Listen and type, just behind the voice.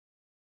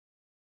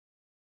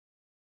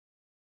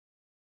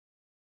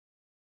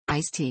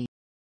Ice-T.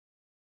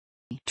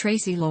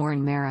 Tracy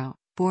Lauren Marrow,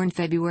 born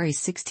February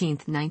 16,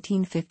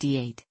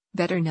 1958,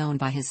 better known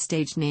by his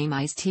stage name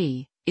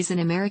Ice-T, is an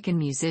American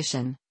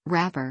musician,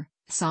 rapper,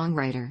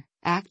 songwriter,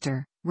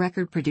 actor,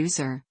 record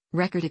producer,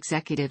 record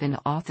executive and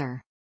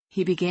author.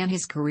 He began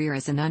his career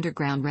as an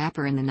underground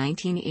rapper in the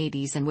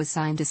 1980s and was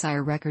signed to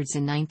Sire Records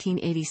in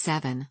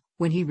 1987,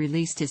 when he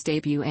released his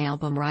debut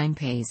album Rhyme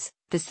Pays,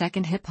 the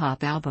second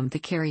hip-hop album to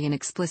carry an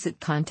explicit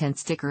content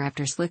sticker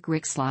after Slick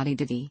Rick's Lottie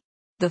Diddy.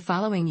 The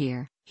following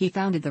year, he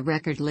founded the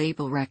record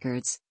label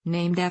Records,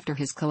 named after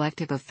his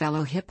collective of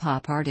fellow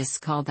hip-hop artists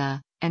called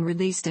The, and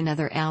released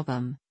another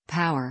album,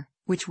 Power,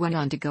 which went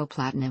on to go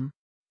platinum.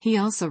 He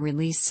also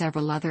released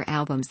several other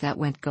albums that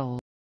went gold.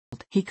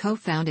 He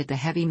co-founded the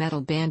heavy metal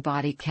band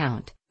Body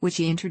Count, which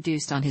he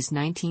introduced on his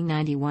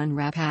 1991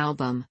 rap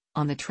album,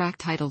 on the track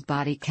titled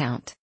Body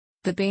Count.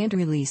 The band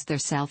released their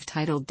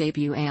self-titled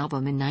debut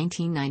album in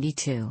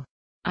 1992.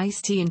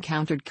 Ice-T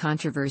encountered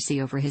controversy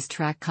over his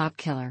track Cop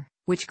Killer,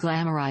 which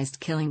glamorized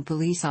killing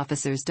police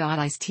officers.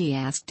 Ice-T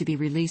asked to be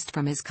released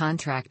from his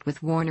contract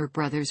with Warner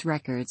Brothers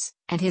Records,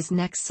 and his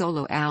next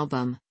solo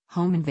album,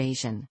 Home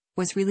Invasion,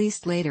 was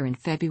released later in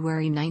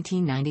February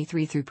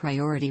 1993 through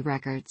Priority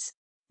Records.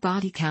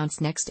 Body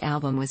Count's next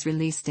album was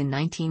released in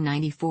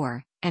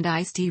 1994, and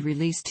Ice-T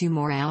released two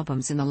more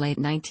albums in the late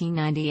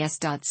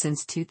 1990s.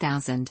 Since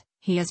 2000,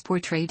 he has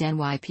portrayed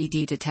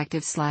NYPD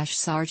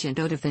detective/Sergeant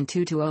Odafin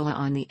Tutuola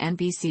on the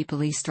NBC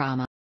police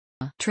drama.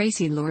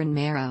 Tracy Lauren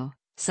Marrow,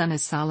 son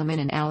of Solomon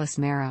and Alice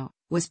Marrow,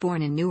 was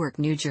born in Newark,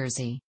 New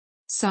Jersey.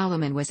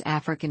 Solomon was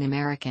African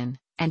American,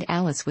 and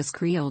Alice was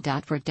Creole.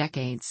 For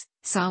decades,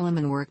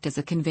 Solomon worked as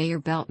a conveyor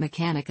belt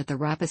mechanic at the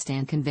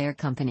Rapistan Conveyor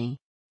Company.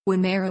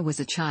 When Marrow was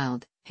a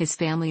child, his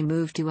family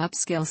moved to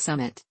upscale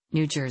Summit,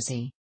 New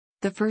Jersey.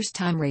 The first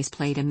time race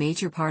played a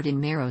major part in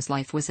Marrow's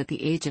life was at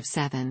the age of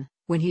 7,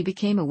 when he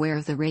became aware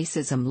of the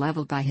racism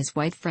leveled by his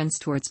white friends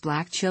towards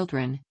black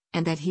children,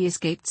 and that he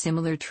escaped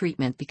similar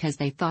treatment because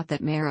they thought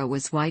that Marrow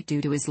was white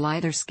due to his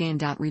lighter skin.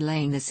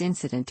 Relaying this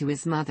incident to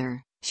his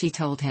mother, she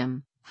told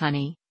him,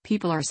 "Honey,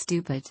 people are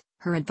stupid."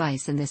 Her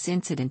advice in this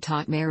incident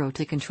taught Marrow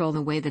to control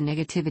the way the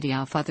negativity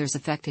of others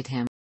affected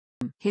him.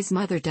 His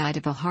mother died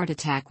of a heart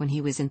attack when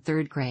he was in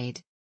 3rd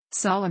grade.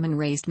 Solomon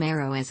raised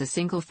Marrow as a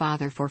single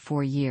father for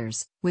 4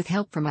 years, with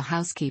help from a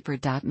housekeeper.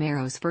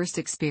 Marrow's first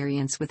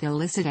experience with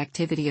illicit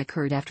activity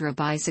occurred after a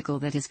bicycle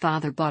that his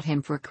father bought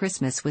him for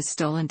Christmas was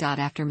stolen.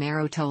 After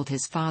Marrow told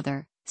his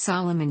father,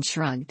 Solomon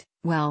shrugged,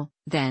 "Well,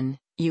 then,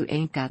 you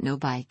ain't got no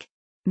bike."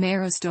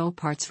 Marrow stole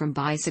parts from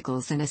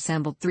bicycles and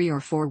assembled 3 or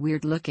 4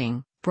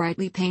 weird-looking,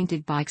 brightly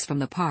painted bikes from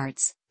the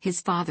parts.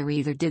 His father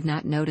either did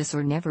not notice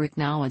or never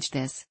acknowledged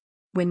this.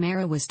 When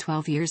Marrow was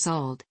 12 years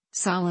old,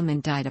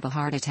 Solomon died of a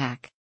heart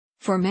attack.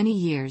 For many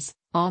years,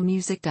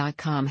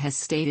 AllMusic.com has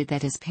stated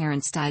that his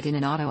parents died in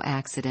an auto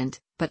accident,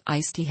 but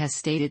Ice-T has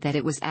stated that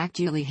it was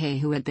actually he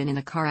who had been in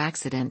a car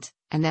accident,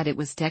 and that it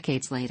was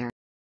decades later.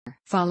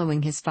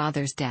 Following his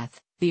father's death,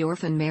 the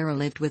orphan Marrow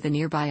lived with a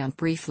nearby aunt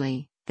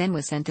briefly, then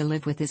was sent to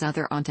live with his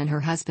other aunt and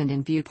her husband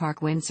in View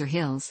Park, Windsor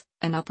Hills,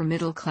 an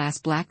upper-middle-class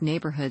black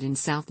neighborhood in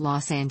South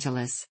Los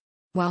Angeles.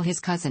 While his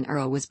cousin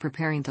Earl was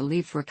preparing to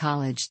leave for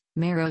college,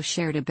 Marrow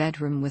shared a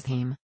bedroom with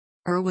him.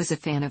 Earl was a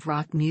fan of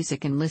rock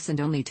music and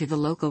listened only to the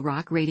local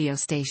rock radio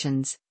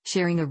stations.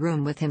 Sharing a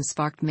room with him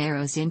sparked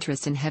Marrow's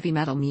interest in heavy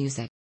metal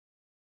music.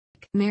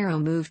 Marrow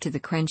moved to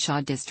the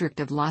Crenshaw district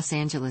of Los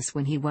Angeles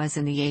when he was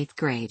in the 8th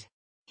grade.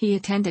 He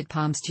attended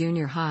Palms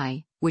Junior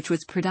High, which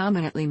was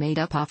predominantly made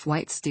up of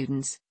white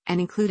students,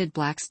 and included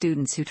black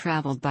students who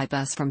traveled by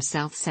bus from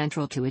South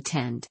Central to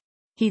attend.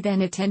 He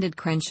then attended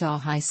Crenshaw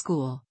High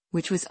School,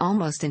 which was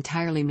almost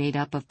entirely made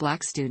up of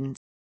black students.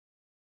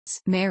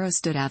 Marrow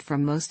stood out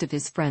from most of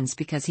his friends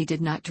because he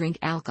did not drink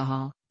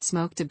alcohol,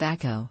 smoke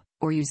tobacco,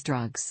 or use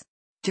drugs.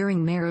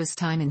 During Marrow's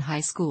time in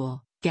high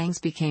school, gangs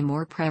became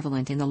more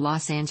prevalent in the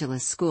Los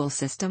Angeles school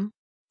system.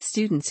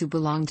 Students who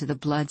belonged to the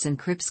Bloods and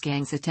Crips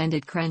gangs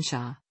attended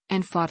Crenshaw,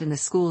 and fought in the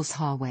school's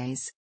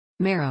hallways.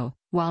 Marrow,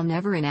 while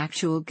never an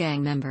actual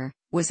gang member,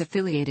 was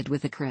affiliated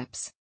with the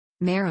Crips.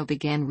 Marrow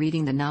began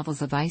reading the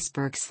novels of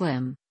Iceberg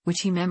Slim,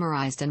 which he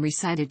memorized and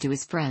recited to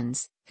his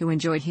friends, who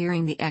enjoyed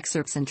hearing the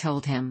excerpts and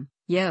told him,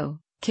 "Yo,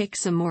 kick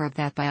some more of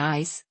that by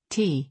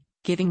Ice-T,"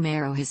 giving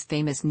Marrow his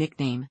famous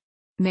nickname.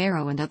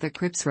 Marrow and other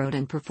Crips wrote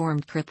and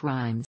performed Crip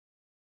rhymes.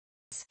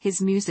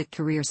 His music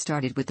career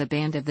started with the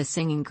band of the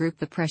singing group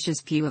The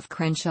Precious Few of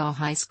Crenshaw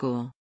High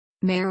School.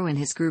 Marrow and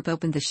his group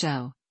opened the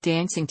show,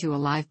 dancing to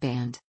a live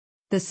band.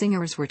 The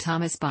singers were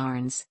Thomas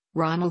Barnes,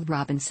 Ronald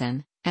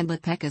Robinson, and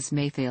LaPecas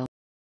Mayfield.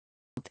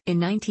 In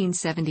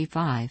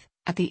 1975,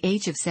 at the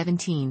age of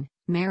 17,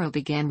 Marrow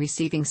began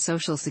receiving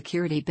Social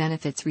Security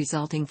benefits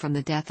resulting from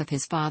the death of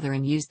his father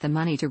and used the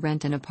money to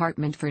rent an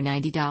apartment for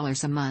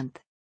 $90 a month.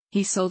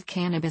 He sold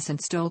cannabis and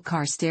stole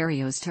car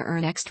stereos to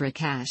earn extra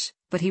cash,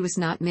 but he was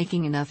not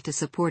making enough to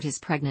support his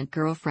pregnant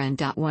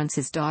girlfriend. Once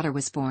his daughter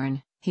was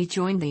born, he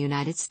joined the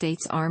United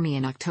States Army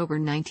in October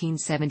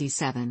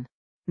 1977.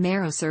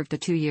 Marrow served a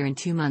 2-year and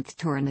 2-month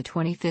tour in the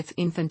 25th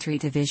Infantry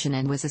Division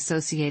and was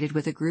associated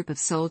with a group of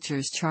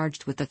soldiers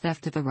charged with the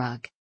theft of a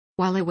rug.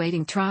 While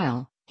awaiting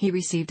trial, he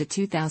received a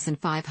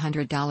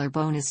 $2,500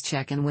 bonus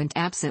check and went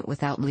absent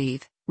without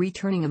leave,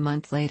 returning a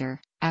month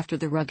later, after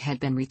the rug had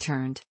been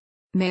returned.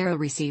 Marrow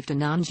received a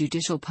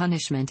non-judicial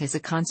punishment as a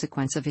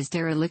consequence of his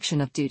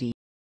dereliction of duty.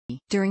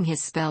 During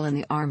his spell in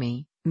the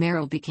Army,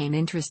 Marrow became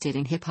interested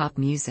in hip-hop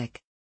music.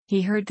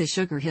 He heard the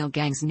Sugar Hill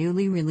Gang's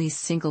newly released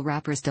single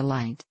Rapper's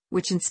Delight,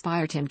 which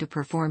inspired him to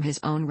perform his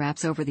own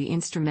raps over the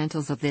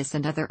instrumentals of this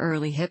and other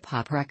early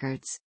hip-hop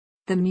records.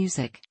 The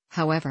music,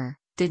 however,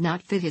 did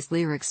not fit his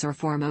lyrics or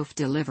form of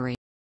delivery.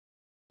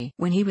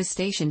 When he was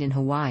stationed in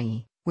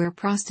Hawaii, where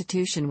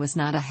prostitution was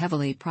not a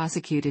heavily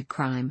prosecuted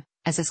crime,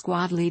 as a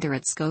squad leader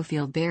at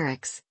Schofield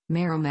Barracks,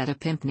 Marrow met a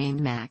pimp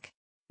named Mac.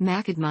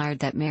 Mac admired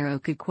that Marrow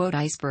could quote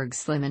Iceberg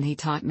Slim and he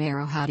taught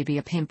Marrow how to be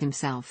a pimp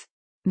himself.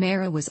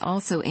 Marrow was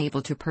also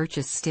able to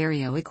purchase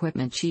stereo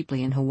equipment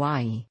cheaply in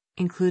Hawaii,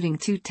 including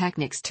 2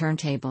 Technics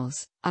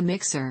turntables, a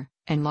mixer,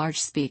 and large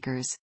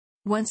speakers.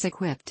 Once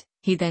equipped,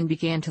 he then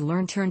began to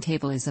learn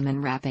turntablism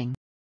and rapping.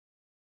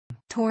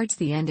 Towards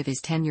the end of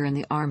his tenure in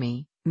the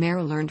Army,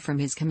 Marrow learned from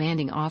his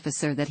commanding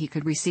officer that he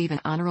could receive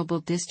an honorable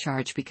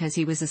discharge because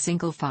he was a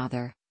single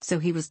father, so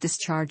he was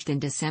discharged in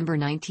December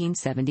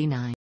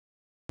 1979.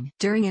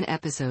 During an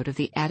episode of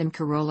the Adam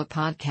Carolla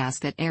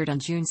podcast that aired on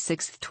June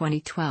 6,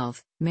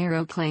 2012,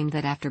 Marrow claimed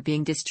that after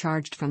being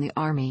discharged from the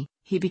Army,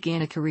 he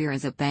began a career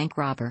as a bank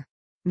robber.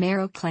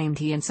 Marrow claimed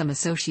he and some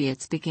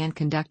associates began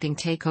conducting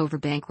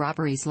takeover bank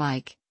robberies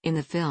like, in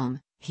the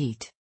film,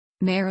 Heat.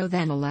 Marrow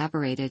then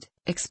elaborated,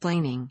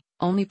 explaining,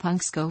 "Only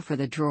punks go for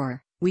the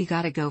drawer, we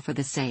gotta go for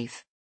the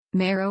safe."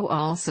 Marrow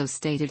also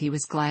stated he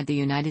was glad the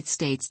United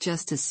States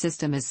justice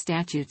system has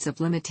statutes of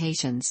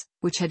limitations,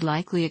 which had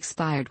likely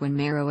expired when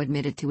Marrow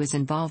admitted to his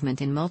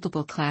involvement in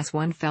multiple Class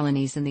 1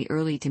 felonies in the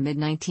early to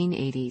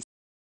mid-1980s.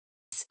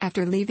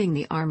 After leaving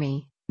the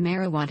Army,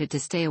 Marrow wanted to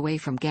stay away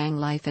from gang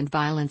life and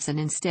violence and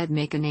instead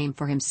make a name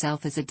for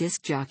himself as a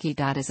disc jockey.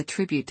 As a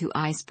tribute to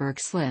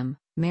Iceberg Slim,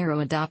 Marrow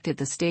adopted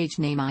the stage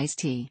name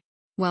Ice-T.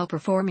 While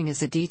performing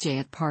as a DJ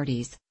at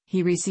parties,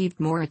 he received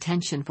more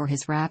attention for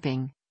his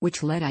rapping,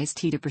 which led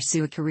Ice-T to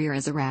pursue a career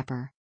as a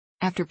rapper.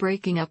 After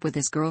breaking up with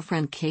his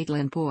girlfriend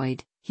Caitlin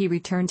Boyd, he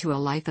returned to a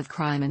life of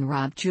crime and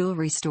robbed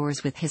jewelry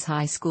stores with his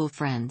high school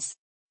friends.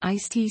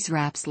 Ice-T's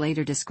raps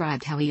later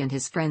described how he and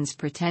his friends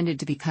pretended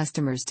to be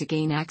customers to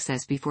gain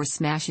access before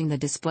smashing the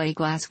display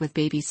glass with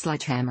baby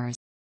sledgehammers.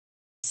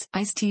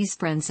 Ice-T's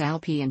friends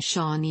Alpi and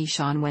Sean E.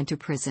 Sean went to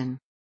prison.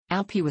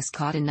 Alpi was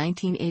caught in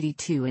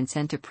 1982 and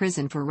sent to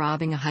prison for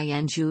robbing a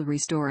high-end jewelry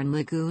store in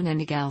Laguna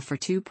Niguel for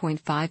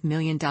 $2.5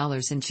 million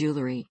in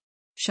jewelry.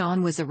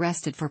 Sean was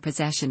arrested for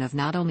possession of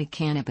not only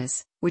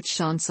cannabis, which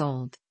Sean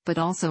sold, but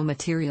also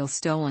material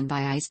stolen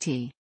by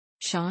Ice-T.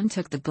 Sean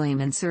took the blame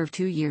and served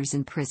 2 years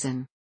in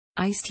prison.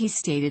 Ice-T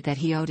stated that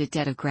he owed a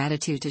debt of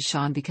gratitude to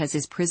Sean because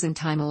his prison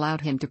time allowed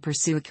him to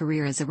pursue a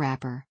career as a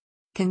rapper.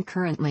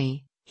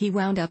 Concurrently, he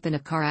wound up in a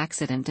car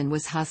accident and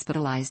was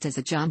hospitalized as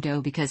a John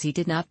Doe because he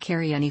did not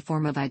carry any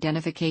form of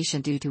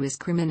identification due to his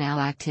criminal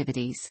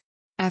activities.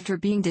 After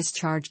being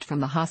discharged from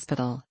the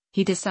hospital,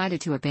 he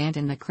decided to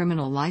abandon the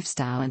criminal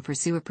lifestyle and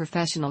pursue a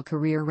professional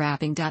career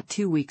rapping.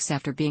 2 weeks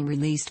after being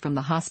released from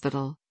the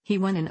hospital, he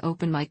won an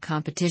open mic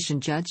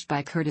competition judged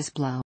by Curtis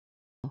Blow.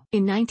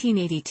 In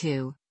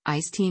 1982,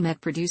 Ice-T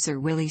met producer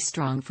Willie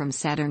Strong from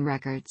Sire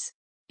Records.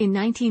 In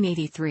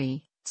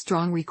 1983,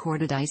 Strong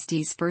recorded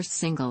Ice-T's first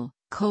single,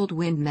 Cold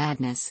Wind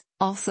Madness,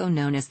 also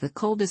known as The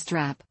Coldest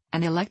Rap,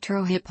 an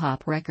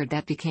electro-hip-hop record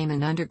that became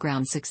an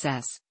underground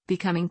success,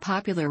 becoming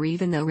popular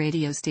even though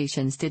radio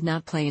stations did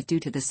not play it due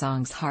to the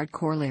song's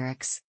hardcore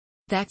lyrics.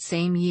 That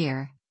same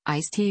year,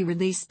 Ice-T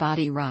released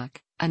Body Rock,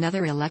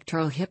 another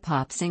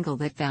electro-hip-hop single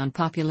that found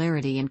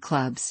popularity in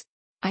clubs.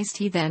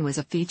 Ice-T then was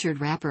a featured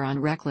rapper on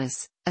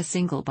Reckless, a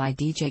single by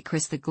DJ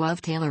Chris the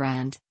Glove Taylor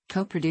and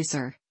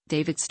co-producer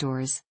David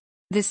Storrs.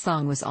 This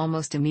song was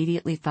almost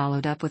immediately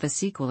followed up with a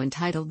sequel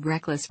entitled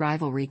Reckless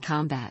Rivalry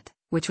Combat,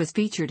 which was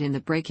featured in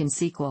the Breakin'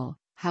 sequel.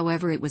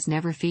 However, it was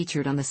never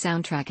featured on the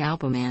soundtrack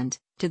album and,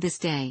 to this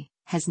day,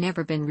 has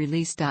never been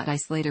released.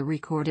 Ice later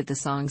recorded the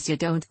songs You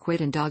Don't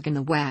Quit and Dog in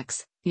the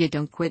Wax, You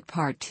Don't Quit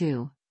Part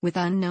 2, with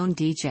unknown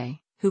DJ,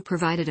 who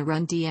provided a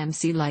Run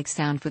DMC-like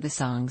sound for the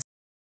songs.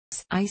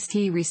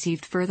 Ice-T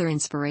received further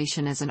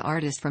inspiration as an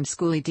artist from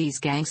Schoolie D's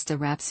gangsta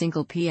rap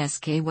single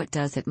PSK What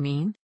Does It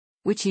Mean?,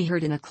 which he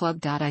heard in a club.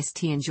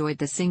 Ice-T enjoyed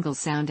the single's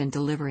sound and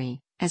delivery,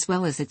 as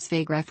well as its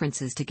vague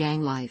references to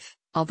gang life,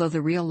 although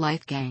the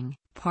real-life gang,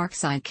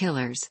 Parkside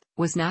Killers,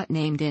 was not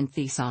named in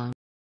the song.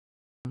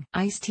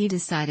 Ice-T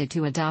decided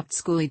to adopt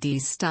Schoolie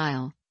D's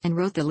style, and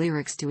wrote the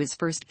lyrics to his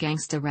first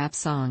gangsta rap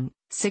song,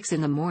 6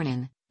 in the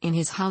Mornin', in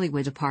his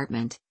Hollywood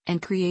apartment,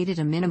 and created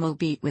a minimal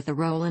beat with a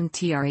Roland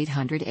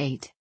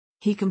TR-808.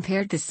 He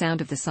compared the sound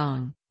of the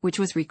song, which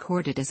was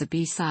recorded as a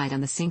B-side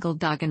on the single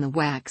Dog in the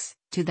Wax,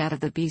 to that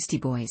of the Beastie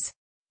Boys.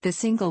 The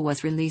single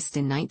was released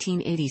in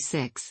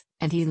 1986,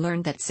 and he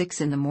learned that 6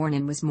 in the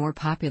Mornin' was more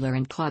popular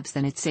in clubs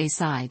than its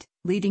A-side,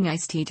 leading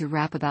Ice-T to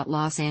rap about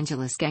Los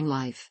Angeles gang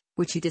life,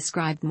 which he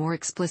described more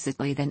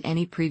explicitly than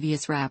any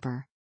previous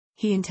rapper.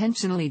 He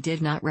intentionally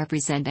did not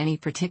represent any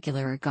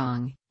particular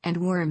gang, and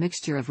wore a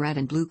mixture of red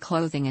and blue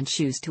clothing and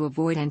shoes to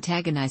avoid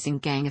antagonizing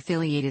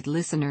gang-affiliated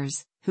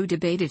listeners, who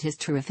debated his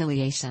true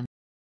affiliation.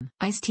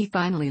 Ice-T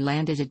finally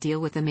landed a deal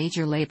with the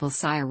major label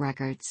Sire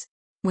Records.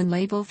 When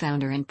label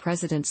founder and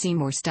president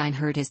Seymour Stein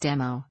heard his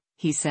demo,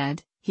 he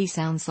said, "He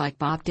sounds like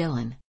Bob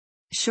Dylan."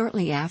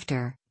 Shortly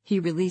after, he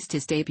released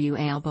his debut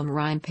album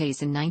Rhyme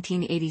Pays in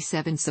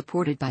 1987,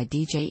 supported by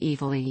DJ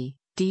Evil E,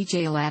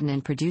 DJ Aladdin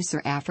and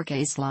producer Africa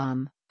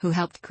Islam, who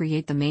helped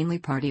create the mainly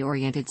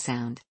party-oriented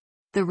sound.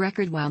 The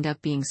record wound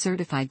up being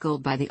certified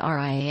gold by the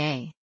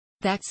RIAA.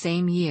 That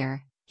same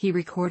year, he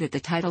recorded the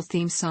title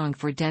theme song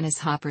for Dennis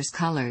Hopper's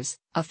Colors,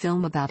 a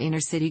film about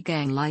inner-city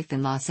gang life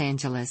in Los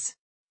Angeles.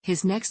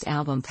 His next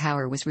album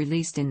Power was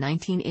released in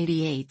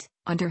 1988,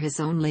 under his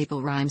own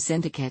label Rhyme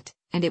Syndicate,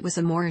 and it was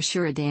a more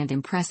assured and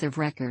impressive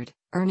record,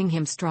 earning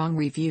him strong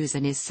reviews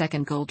and his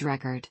second gold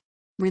record.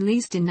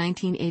 Released in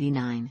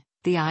 1989,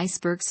 The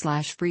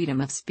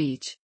Iceberg/Freedom of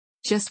Speech.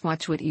 Just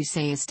Watch What You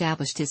Say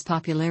established his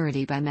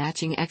popularity by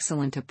matching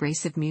excellent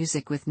abrasive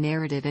music with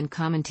narrative and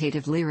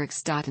commentative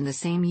lyrics. In the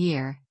same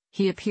year,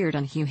 he appeared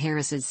on Hugh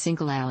Harris's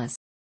single Alice.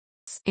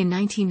 In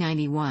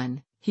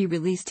 1991, he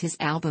released his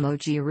album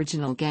OG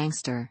Original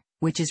Gangster,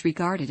 which is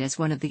regarded as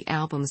one of the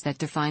albums that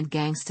defined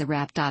gangsta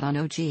rap. On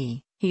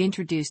OG, he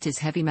introduced his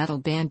heavy metal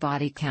band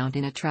Body Count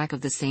in a track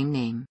of the same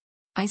name.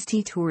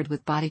 Ice-T toured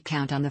with Body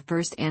Count on the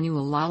first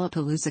annual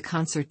Lollapalooza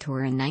concert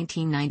tour in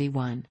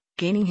 1991,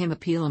 gaining him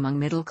appeal among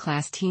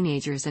middle-class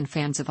teenagers and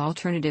fans of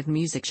alternative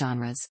music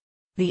genres.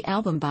 The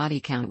album Body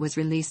Count was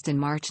released in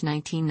March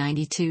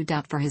 1992.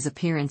 For his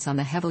appearance on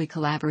the heavily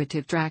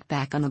collaborative track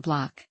Back on the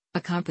Block,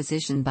 a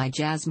composition by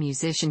jazz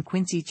musician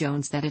Quincy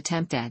Jones that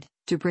attempted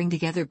to bring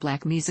together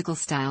black musical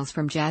styles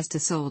from jazz to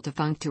soul to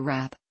funk to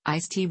rap,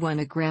 Ice-T won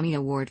a Grammy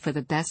Award for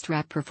the Best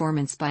Rap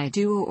Performance by a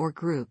Duo or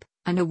Group,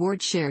 an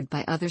award shared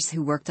by others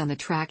who worked on the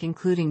track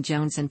including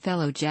Jones and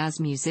fellow jazz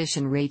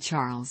musician Ray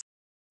Charles.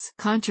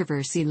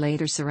 Controversy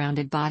later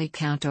surrounded Body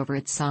Count over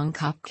its song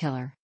Cop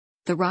Killer.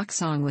 The rock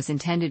song was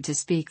intended to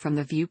speak from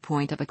the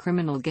viewpoint of a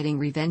criminal getting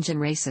revenge on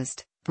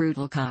racist,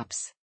 brutal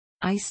cops.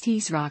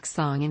 Ice-T's rock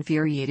song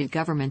infuriated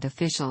government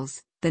officials,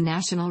 the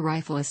National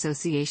Rifle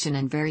Association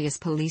and various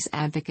police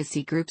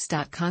advocacy groups.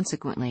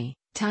 Consequently,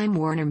 Time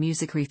Warner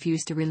Music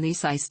refused to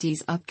release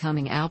Ice-T's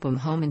upcoming album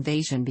Home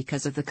Invasion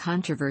because of the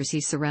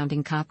controversy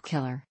surrounding Cop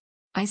Killer.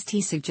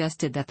 Ice-T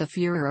suggested that the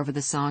furor over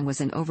the song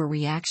was an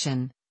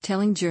overreaction,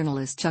 telling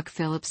journalist Chuck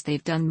Phillips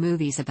they've done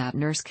movies about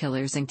nurse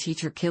killers and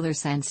teacher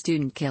killers and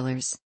student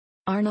killers.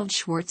 Arnold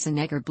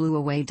Schwarzenegger blew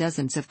away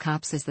dozens of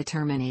cops as the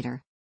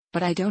Terminator.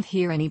 But I don't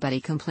hear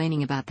anybody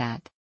complaining about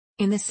that.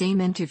 In the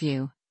same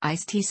interview,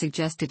 Ice-T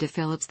suggested to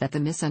Phillips that the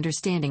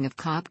misunderstanding of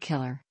Cop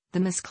Killer, the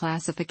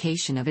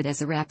misclassification of it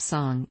as a rap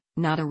song,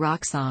 not a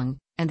rock song,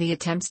 and the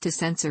attempts to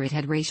censor it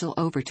had racial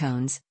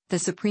overtones. The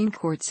Supreme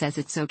Court says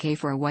it's okay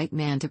for a white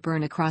man to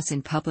burn a cross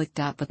in public.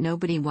 But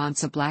nobody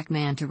wants a black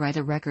man to write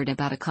a record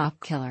about a cop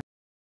killer.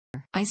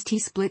 Ice-T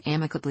split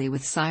amicably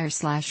with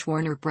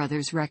Sire/Warner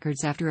Brothers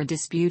Records after a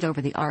dispute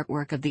over the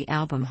artwork of the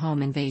album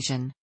Home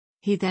Invasion.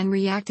 He then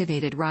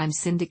reactivated Rhyme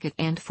Syndicate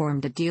and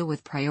formed a deal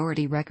with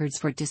Priority Records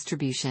for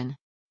distribution.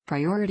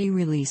 Priority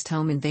released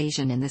Home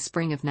Invasion in the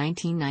spring of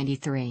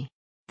 1993.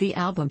 The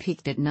album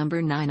peaked at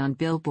number 9 on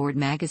Billboard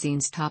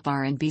magazine's top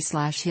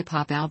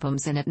R&B/hip-hop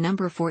albums and at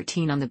number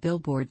 14 on the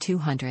Billboard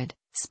 200,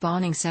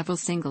 spawning several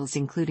singles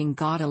including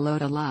Got a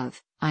Load of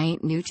Love, I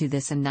Ain't New to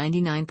This and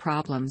 99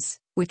 Problems,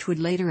 which would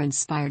later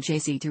inspire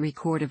Jay-Z to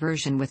record a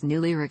version with new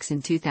lyrics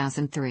in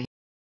 2003.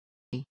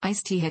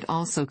 Ice-T had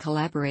also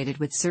collaborated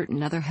with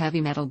certain other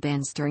heavy metal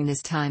bands during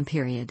this time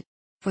period.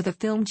 For the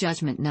film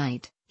Judgment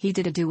Night, he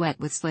did a duet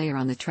with Slayer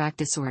on the track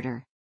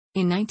Disorder.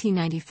 In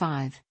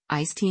 1995,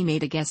 Ice-T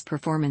made a guest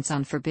performance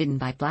on Forbidden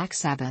by Black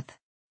Sabbath.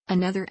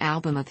 Another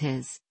album of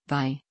his,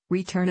 by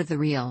Return of the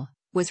Real,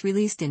 was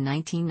released in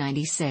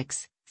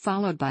 1996,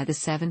 followed by The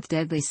Seventh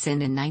Deadly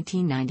Sin in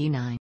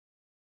 1999.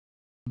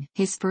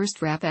 His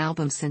first rap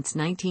album since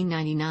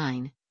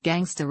 1999,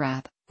 Gangsta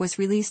Rap, was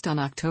released on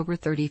October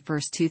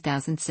 31,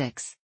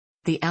 2006.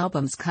 The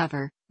album's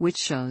cover, which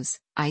shows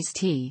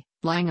Ice-T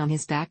lying on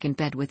his back in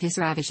bed with his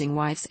ravishing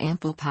wife's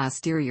ample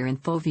posterior in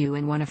full view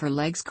and one of her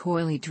legs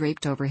coyly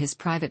draped over his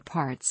private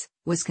parts,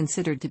 was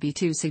considered to be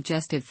too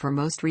suggestive for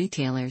most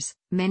retailers,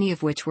 many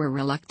of which were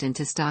reluctant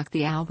to stock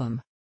the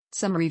album.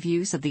 Some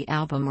reviews of the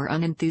album were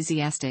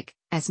unenthusiastic,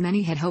 as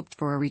many had hoped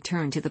for a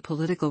return to the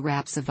political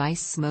raps of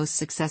Ice's most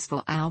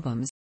successful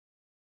albums.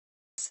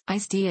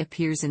 Ice-T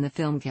appears in the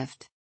film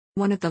Gift.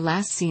 One of the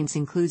last scenes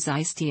includes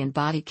Ice-T and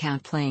Body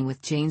Count playing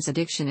with Jane's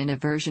Addiction in a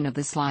version of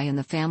the Sly and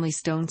the Family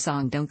Stone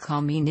song Don't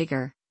Call Me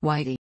Nigger,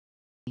 Whitey.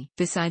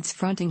 Besides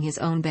fronting his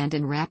own band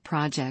and rap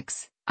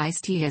projects,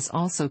 Ice-T has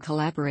also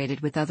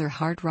collaborated with other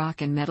hard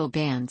rock and metal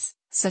bands,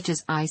 such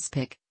as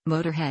Icepick,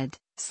 Motorhead,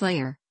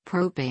 Slayer,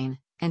 Propane,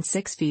 and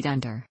 6 Feet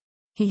Under.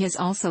 He has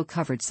also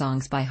covered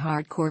songs by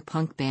hardcore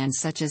punk bands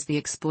such as The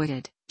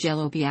Exploited,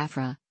 Jello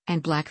Biafra,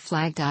 and Black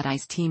Flag.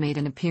 Ice-T made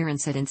an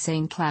appearance at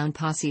Insane Clown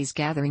Posse's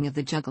Gathering of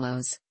the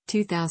Juggalos,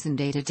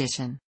 2008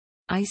 edition.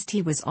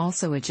 Ice-T was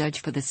also a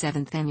judge for the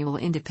 7th Annual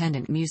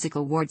Independent Music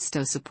Awards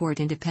to support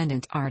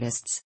independent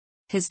artists.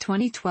 His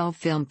 2012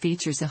 film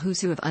features a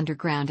who's who of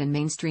underground and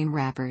mainstream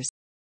rappers.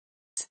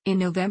 In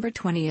November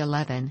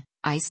 2011,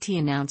 Ice-T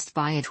announced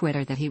via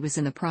Twitter that he was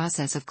in the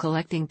process of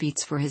collecting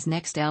beats for his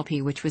next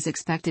LP, which was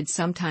expected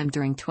sometime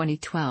during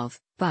 2012,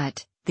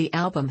 but the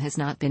album has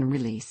not been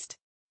released.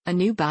 A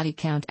new body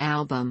count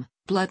album,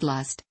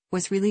 Bloodlust,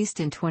 was released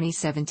in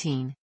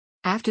 2017.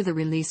 After the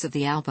release of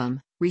the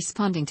album,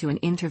 responding to an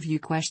interview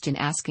question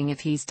asking if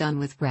he's done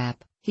with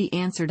rap, he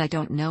answered "I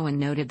don't know" and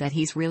noted that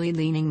he's really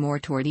leaning more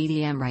toward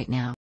EDM right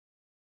now.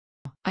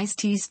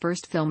 Ice-T's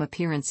first film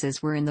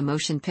appearances were in the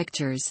motion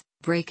pictures,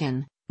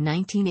 Breakin',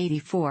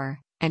 1984,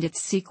 and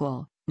its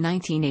sequel,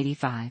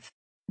 1985.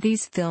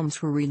 These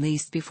films were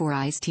released before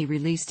Ice-T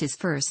released his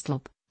first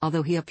LP,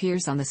 although he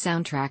appears on the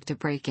soundtrack to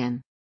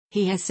Breakin'.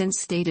 He has since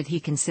stated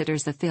he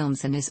considers the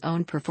films and his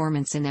own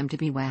performance in them to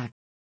be whack.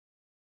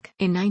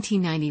 In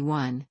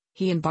 1991,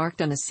 he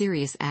embarked on a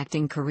serious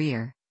acting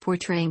career,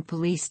 portraying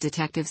police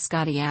detective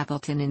Scotty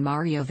Appleton in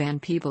Mario Van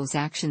Peebles'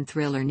 action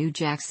thriller New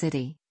Jack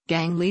City,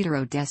 gang leader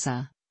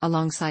Odessa,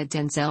 alongside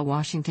Denzel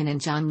Washington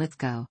and John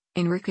Lithgow,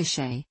 in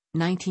Ricochet,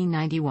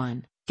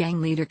 1991,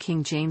 gang leader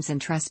King James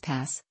and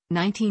Trespass,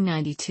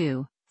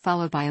 1992,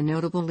 followed by a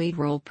notable lead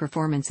role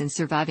performance in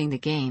Surviving the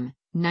Game,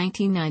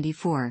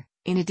 1994,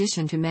 in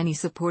addition to many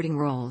supporting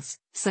roles,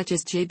 such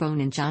as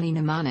J-Bone and Johnny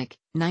Mnemonic,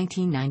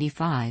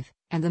 1995,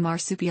 and the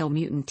Marsupial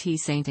Mutant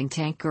T-Sainting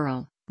Tank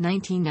Girl,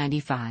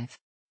 1995.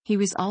 He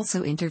was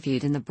also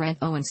interviewed in the Brent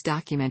Owens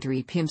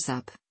documentary Pimps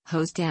Up,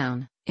 Hose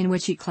Down, in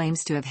which he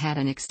claims to have had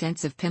an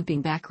extensive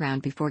pimping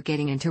background before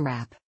getting into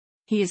rap.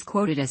 He is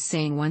quoted as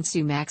saying, "Once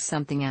you max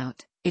something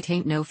out, it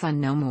ain't no fun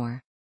no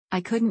more.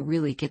 I couldn't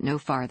really get no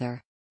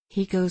farther."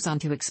 He goes on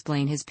to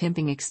explain his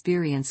pimping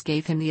experience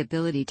gave him the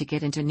ability to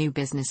get into new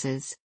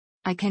businesses.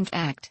 "I can't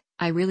act,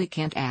 I really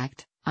can't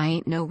act, I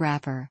ain't no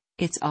rapper,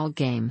 it's all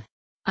game.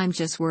 I'm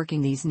just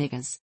working these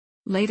niggas."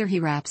 Later he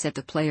raps at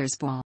the Players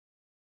Ball.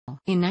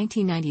 In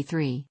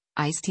 1993,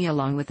 Ice-T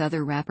along with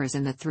other rappers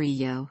in the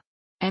 3-Yo!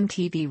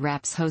 MTV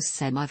Raps hosts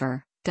said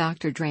Lover,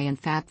 Dr. Dre and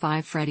Fab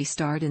 5 Freddy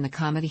starred in the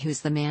comedy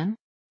Who's the Man?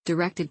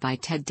 Directed by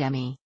Ted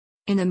Demme.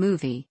 In the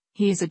movie,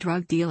 he is a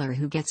drug dealer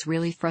who gets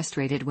really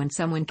frustrated when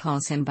someone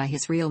calls him by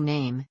his real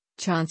name,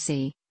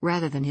 Chauncey,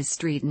 rather than his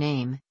street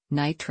name,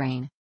 Night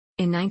Train.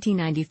 In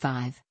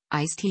 1995,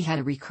 Ice-T had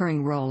a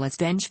recurring role as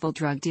vengeful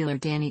drug dealer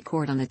Danny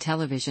Cord on the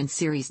television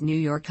series New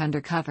York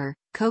Undercover,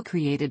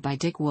 co-created by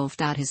Dick Wolf.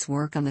 His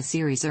work on the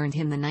series earned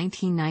him the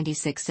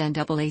 1996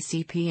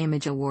 NAACP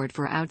Image Award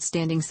for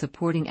Outstanding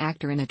Supporting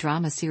Actor in a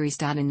Drama Series.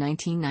 In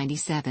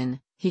 1997,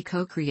 he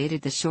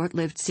co-created the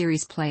short-lived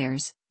series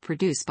Players,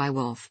 produced by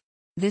Wolf.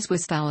 This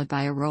was followed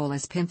by a role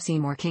as Pimp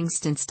Seymour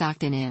Kingston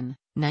Stockton in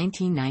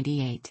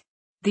 1998.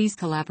 These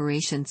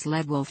collaborations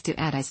led Wolf to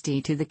add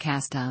Ice-T to the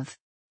cast of.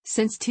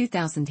 Since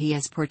 2000 he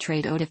has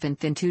portrayed Odafin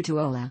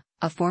Fintutuola,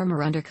 a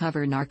former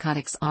undercover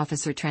narcotics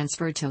officer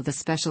transferred to the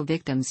Special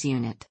Victims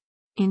Unit.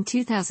 In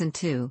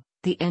 2002,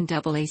 the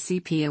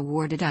NAACP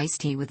awarded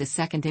Ice-T with a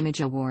second Image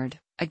Award,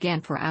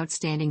 again for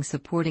Outstanding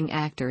Supporting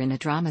Actor in a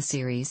Drama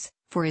Series,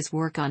 for his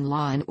work on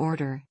Law &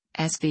 Order,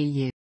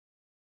 SVU.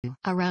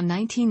 Around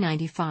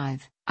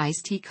 1995,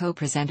 Ice-T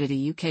co-presented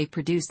a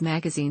UK-produced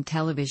magazine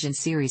television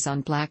series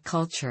on black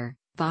culture,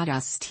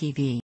 Vadas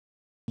TV.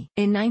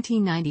 In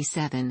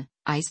 1997,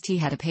 Ice-T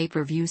had a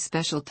pay-per-view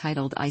special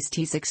titled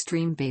Ice-T's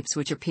Extreme Babes,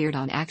 which appeared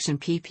on Action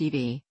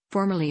PPV,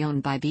 formerly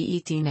owned by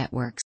BET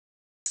Networks.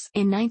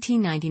 In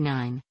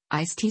 1999,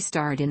 Ice-T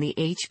starred in the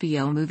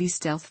HBO movie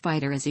Stealth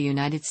Fighter as a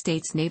United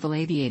States naval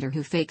aviator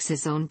who fakes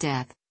his own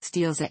death,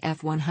 steals a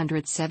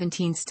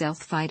F-117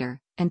 stealth fighter,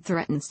 and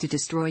threatens to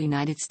destroy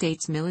United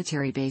States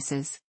military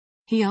bases.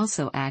 He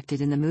also acted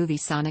in the movie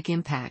Sonic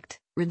Impact,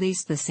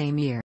 released the same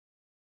year.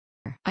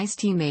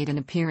 Ice-T made an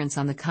appearance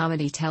on the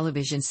comedy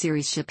television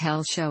series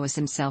Chappelle's Show as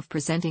himself,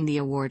 presenting the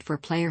award for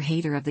Player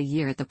Hater of the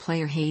Year at the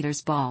Player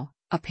Haters Ball,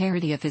 a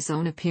parody of his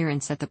own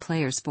appearance at the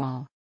Players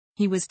Ball.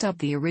 He was dubbed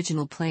the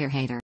original Player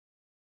Hater.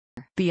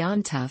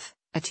 Beyond Tough,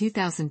 a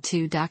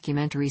 2002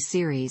 documentary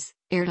series,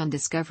 aired on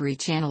Discovery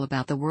Channel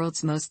about the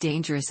world's most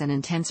dangerous and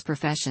intense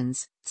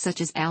professions,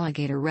 such as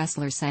alligator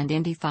wrestlers and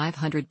Indy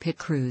 500 pit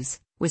crews,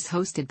 was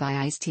hosted by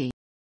Ice-T.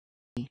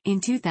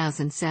 In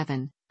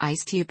 2007,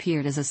 Ice-T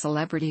appeared as a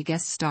celebrity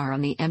guest star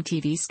on the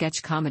MTV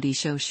sketch comedy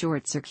show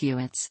Short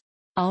Circuits.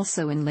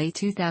 Also in late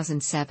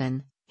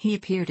 2007, he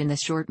appeared in the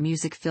short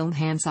music film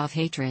Hands Off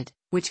Hatred,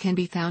 which can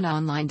be found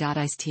online.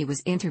 Ice-T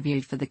was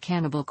interviewed for the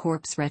Cannibal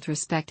Corpse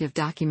retrospective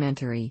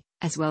documentary,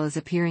 as well as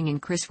appearing in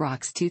Chris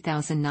Rock's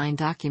 2009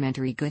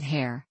 documentary Good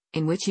Hair,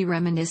 in which he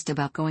reminisced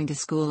about going to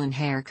school in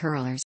hair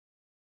curlers.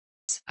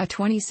 A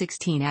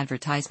 2016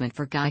 advertisement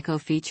for Geico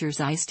features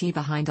Ice-T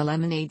behind a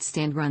lemonade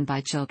stand run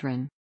by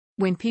children.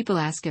 When people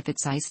ask if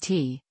it's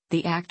Ice-T,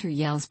 the actor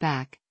yells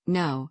back,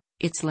 "No,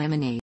 it's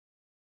lemonade."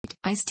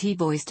 Ice-T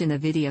voiced in the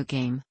video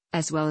game,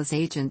 as well as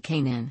Agent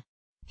Kanan.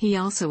 He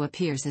also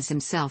appears as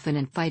himself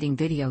in fighting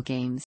video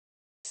games.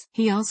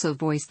 He also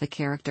voiced the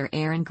character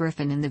Aaron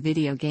Griffin in the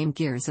video game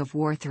Gears of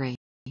War 3.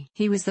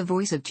 He was the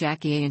voice of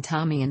Jackie and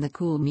Tommy in The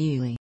Cool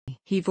Muley.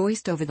 He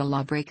voiced over the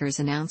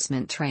Lawbreakers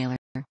announcement trailer.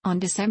 On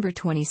December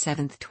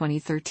 27,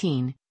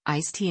 2013,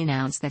 Ice-T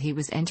announced that he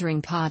was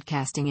entering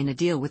podcasting in a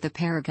deal with the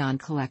Paragon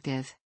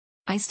Collective.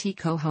 Ice-T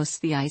co-hosts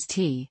the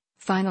Ice-T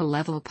Final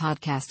Level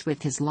podcast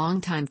with his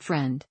longtime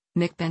friend,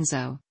 Nick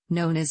Benzo,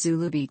 known as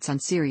Zulu Beats on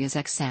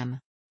SiriusXM.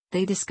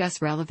 They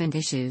discuss relevant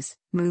issues,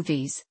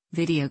 movies,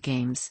 video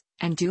games,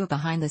 and do a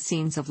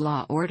behind-the-scenes of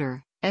Law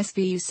Order,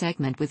 SVU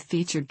segment with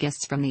featured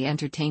guests from the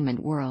entertainment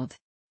world.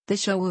 The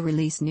show will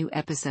release new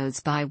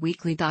episodes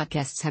bi-weekly.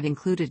 Guests have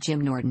included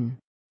Jim Norton.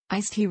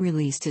 Ice-T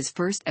released his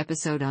first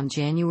episode on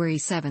January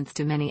 7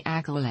 to many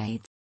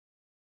accolades.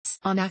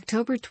 On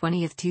October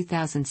 20,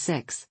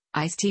 2006,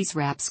 Ice-T's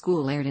Rap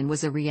School aired and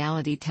was a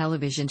reality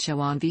television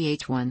show on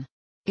VH1.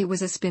 It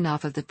was a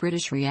spin-off of the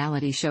British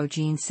reality show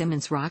Gene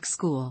Simmons' Rock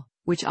School,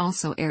 which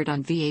also aired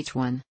on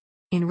VH1.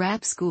 In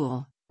Rap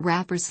School,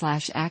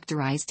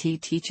 rapper/actor Ice-T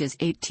teaches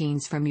 8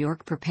 teens from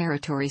York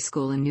Preparatory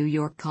School in New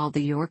York called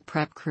the York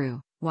Prep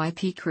Crew,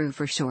 YP Crew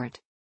for short.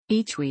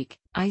 Each week,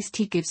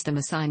 Ice-T gives them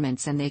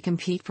assignments and they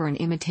compete for an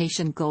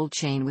imitation gold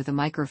chain with a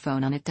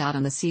microphone on it.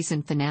 On the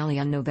season finale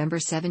on November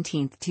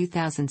 17,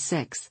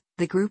 2006,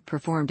 the group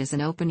performed as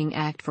an opening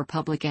act for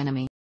Public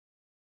Enemy.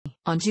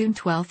 On June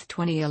 12,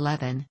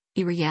 2011,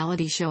 a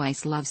reality show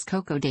Ice Loves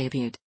Coco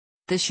debuted.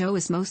 The show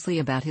is mostly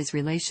about his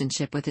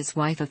relationship with his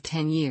wife of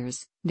 10 years,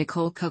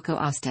 Nicole Coco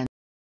Austin.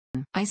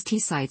 Ice-T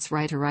cites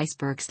writer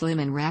Iceberg Slim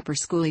and rapper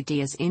Schoolie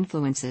D as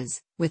influences,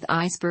 with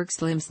Iceberg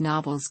Slim's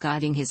novels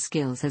guiding his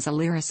skills as a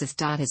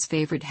lyricist. His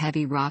favorite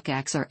heavy rock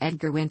acts are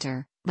Edgar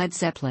Winter, Led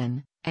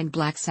Zeppelin, and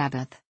Black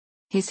Sabbath.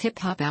 His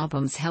hip-hop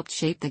albums helped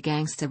shape the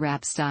gangsta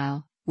rap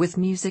style, with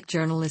music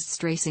journalists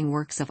tracing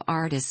works of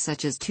artists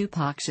such as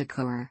Tupac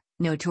Shakur,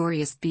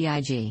 Notorious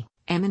B.I.G.,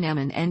 Eminem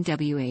and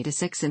N.W.A. to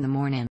 6 in the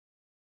Morning.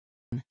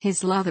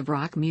 His love of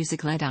rock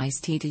music led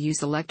Ice-T to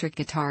use electric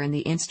guitar in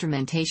the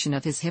instrumentation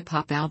of his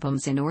hip-hop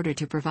albums in order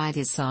to provide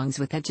his songs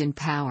with edge and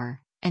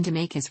power, and to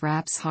make his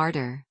raps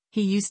harder.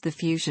 He used the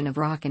fusion of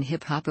rock and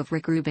hip-hop of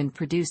Rick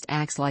Rubin-produced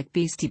acts like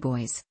Beastie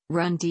Boys,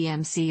 Run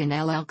DMC and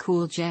LL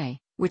Cool J,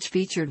 which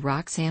featured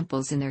rock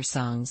samples in their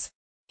songs.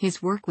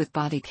 His work with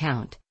Body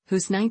Count,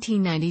 whose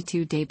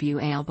 1992 debut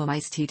album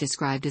Ice-T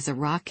described as a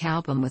rock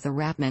album with a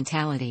rap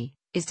mentality,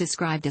 is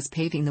described as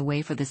paving the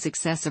way for the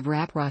success of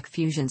rap-rock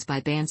fusions by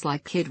bands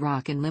like Kid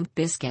Rock and Limp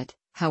Bizkit.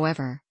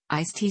 However,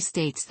 Ice-T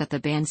states that the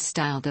band's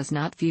style does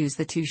not fuse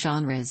the two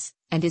genres,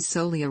 and is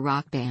solely a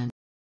rock band.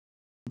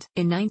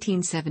 In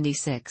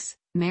 1976,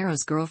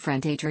 Marrow's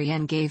girlfriend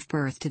Adrienne gave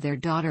birth to their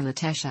daughter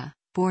Letitia,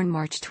 born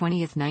March 20,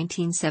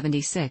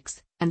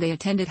 1976, and they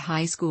attended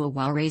high school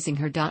while raising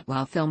her.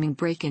 While filming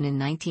Breakin' in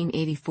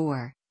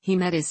 1984, he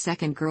met his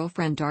second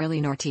girlfriend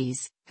Darlene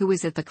Ortiz, who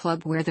was at the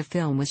club where the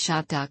film was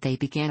shot. They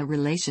began a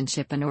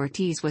relationship and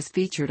Ortiz was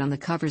featured on the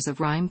covers of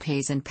Rhyme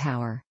Pays and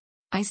Power.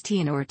 Ice-T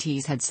and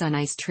Ortiz had son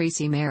Ice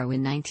Tracy Marrow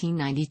in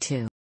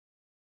 1992.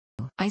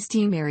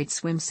 Ice-T married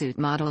swimsuit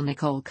model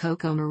Nicole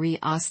Coco Marie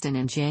Austin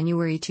in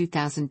January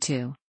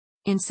 2002.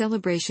 In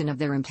celebration of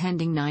their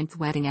impending 9th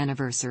wedding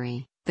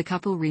anniversary, the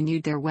couple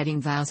renewed their wedding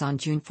vows on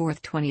June 4,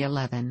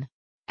 2011.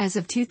 As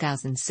of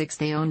 2006,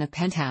 they own a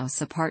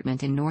penthouse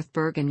apartment in North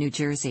Bergen, New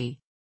Jersey.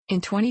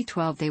 In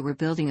 2012, they were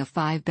building a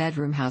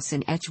 5-bedroom house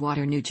in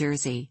Edgewater, New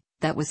Jersey,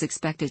 that was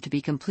expected to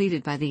be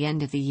completed by the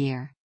end of the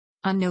year.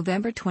 On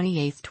November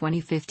 28,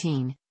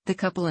 2015, the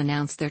couple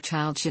announced their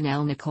child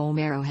Chanel Nicole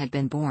Marrow had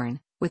been born,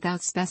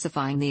 without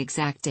specifying the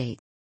exact date.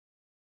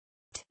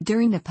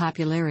 During the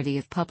popularity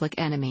of Public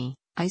Enemy,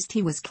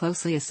 Ice-T was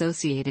closely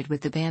associated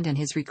with the band and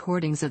his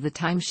recordings of the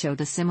time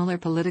showed a similar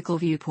political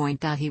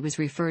viewpoint. He was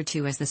referred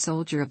to as the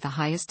soldier of the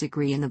highest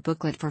degree in the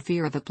booklet For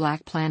Fear of a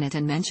Black Planet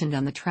and mentioned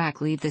on the track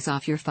Leave This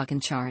Off Your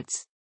Fucking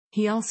Charts.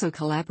 He also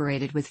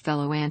collaborated with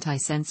fellow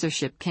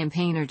anti-censorship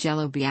campaigner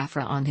Jello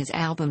Biafra on his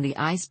album The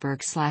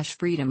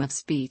Iceberg/Freedom of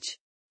Speech.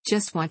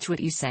 Just Watch What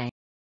You Say.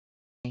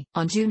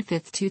 On June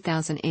 5,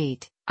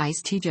 2008,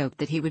 Ice-T joked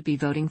that he would be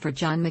voting for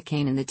John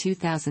McCain in the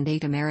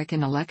 2008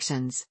 American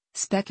elections,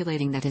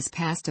 speculating that his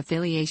past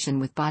affiliation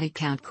with Body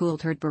Count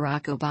could hurt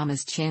Barack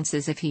Obama's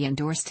chances if he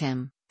endorsed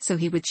him, so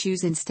he would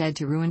choose instead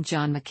to ruin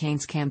John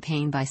McCain's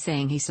campaign by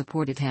saying he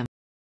supported him.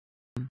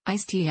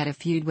 Ice-T had a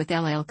feud with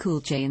LL Cool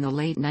J in the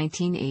late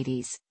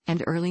 1980s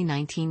and early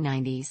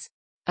 1990s.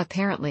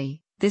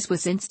 Apparently, this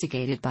was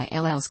instigated by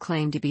LL's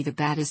claim to be the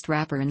baddest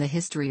rapper in the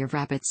history of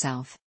rap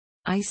itself.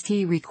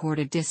 Ice-T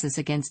recorded disses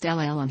against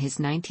LL on his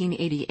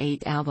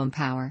 1988 album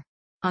Power.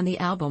 On the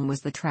album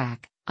was the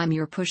track, I'm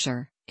Your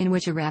Pusher, in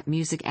which a rap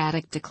music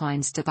addict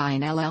declines to buy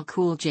an LL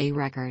Cool J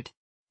record.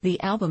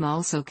 The album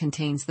also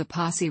contains the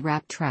Posse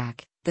rap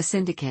track, The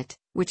Syndicate,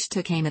 which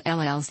took aim at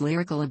LL's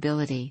lyrical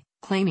ability,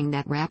 claiming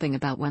that rapping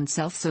about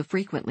oneself so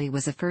frequently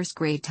was a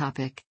first-grade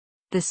topic.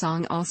 The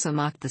song also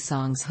mocked the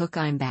song's hook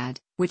I'm Bad,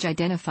 which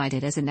identified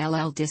it as an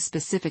LL diss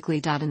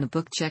specifically. In the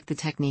book Check the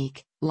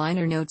Technique,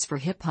 Liner Notes for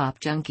Hip Hop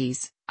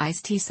Junkies,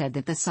 Ice-T said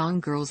that the song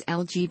Girls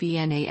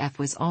LGBNAF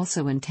was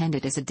also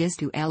intended as a diss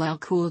to LL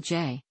Cool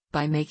J,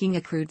 by making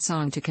a crude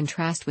song to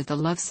contrast with the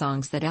love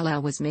songs that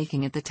LL was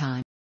making at the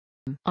time.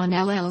 On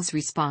LL's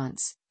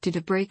response to Da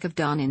Break of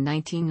Dawn in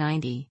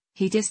 1990,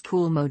 he dissed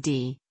Kool Moe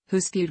Dee,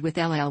 whose feud with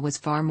LL was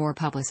far more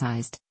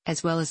publicized,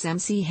 as well as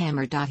MC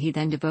Hammer. He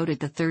then devoted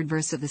the third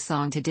verse of the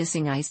song to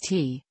dissing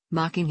Ice-T,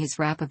 mocking his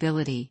rap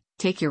ability.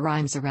 Take your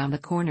rhymes around the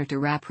corner to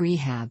rap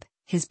rehab.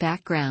 His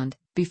background: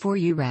 before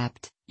you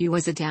rapped, you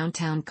was a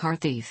downtown car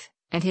thief,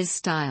 and his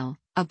style: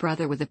 a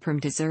brother with a perm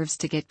deserves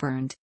to get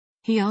burned.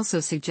 He also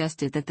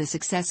suggested that the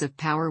success of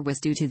Power was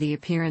due to the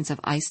appearance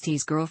of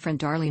Ice-T's girlfriend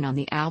Darlene on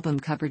the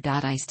album cover.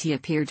 Ice-T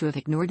appeared to have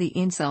ignored the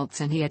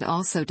insults, and he had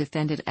also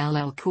defended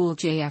LL Cool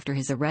J after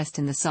his arrest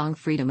in the song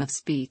Freedom of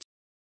Speech.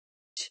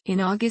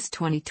 In August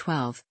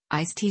 2012,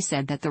 Ice-T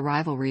said that the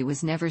rivalry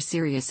was never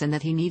serious and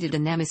that he needed a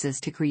nemesis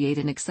to create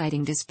an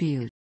exciting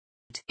dispute.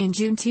 In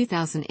June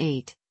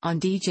 2008, on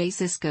DJ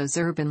Cisco's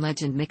Urban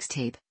Legend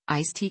mixtape,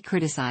 Ice-T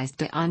criticized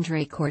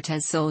DeAndre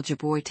Cortez Soulja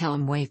Boy Tell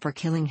 'Em Way for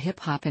killing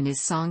hip-hop in his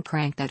song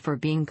Prank That for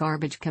being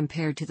garbage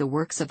compared to the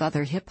works of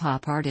other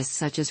hip-hop artists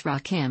such as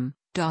Rakim,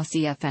 Das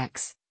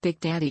EFX, Big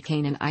Daddy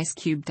Kane and Ice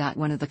Cube.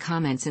 One of the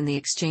comments in the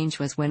exchange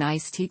was when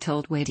Ice-T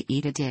told Way to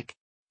eat a dick.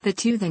 The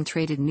two then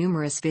traded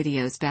numerous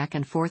videos back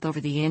and forth over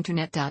the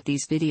internet.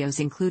 These videos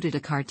included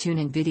a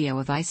cartooning video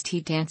of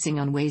Ice-T dancing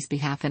on Way's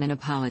behalf and an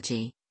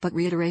apology, but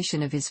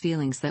reiteration of his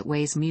feelings that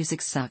Way's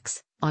music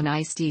sucks, on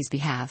Ice-T's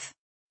behalf.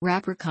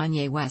 Rapper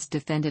Kanye West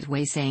defended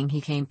Way, saying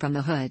he came from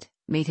the hood,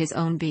 made his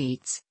own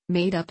beats,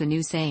 made up a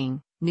new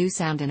saying, new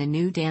sound and a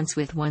new dance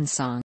with one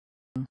song.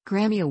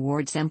 Grammy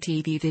Awards,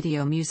 MTV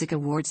Video Music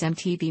Awards,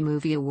 MTV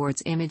Movie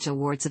Awards, Image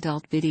Awards,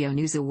 Adult Video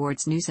News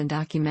Awards, News and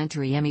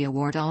Documentary Emmy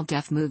Award, All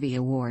Deaf Movie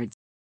Awards.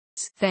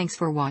 Thanks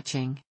for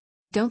watching.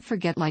 Don't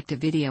forget like the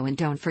video and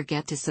don't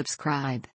forget to subscribe.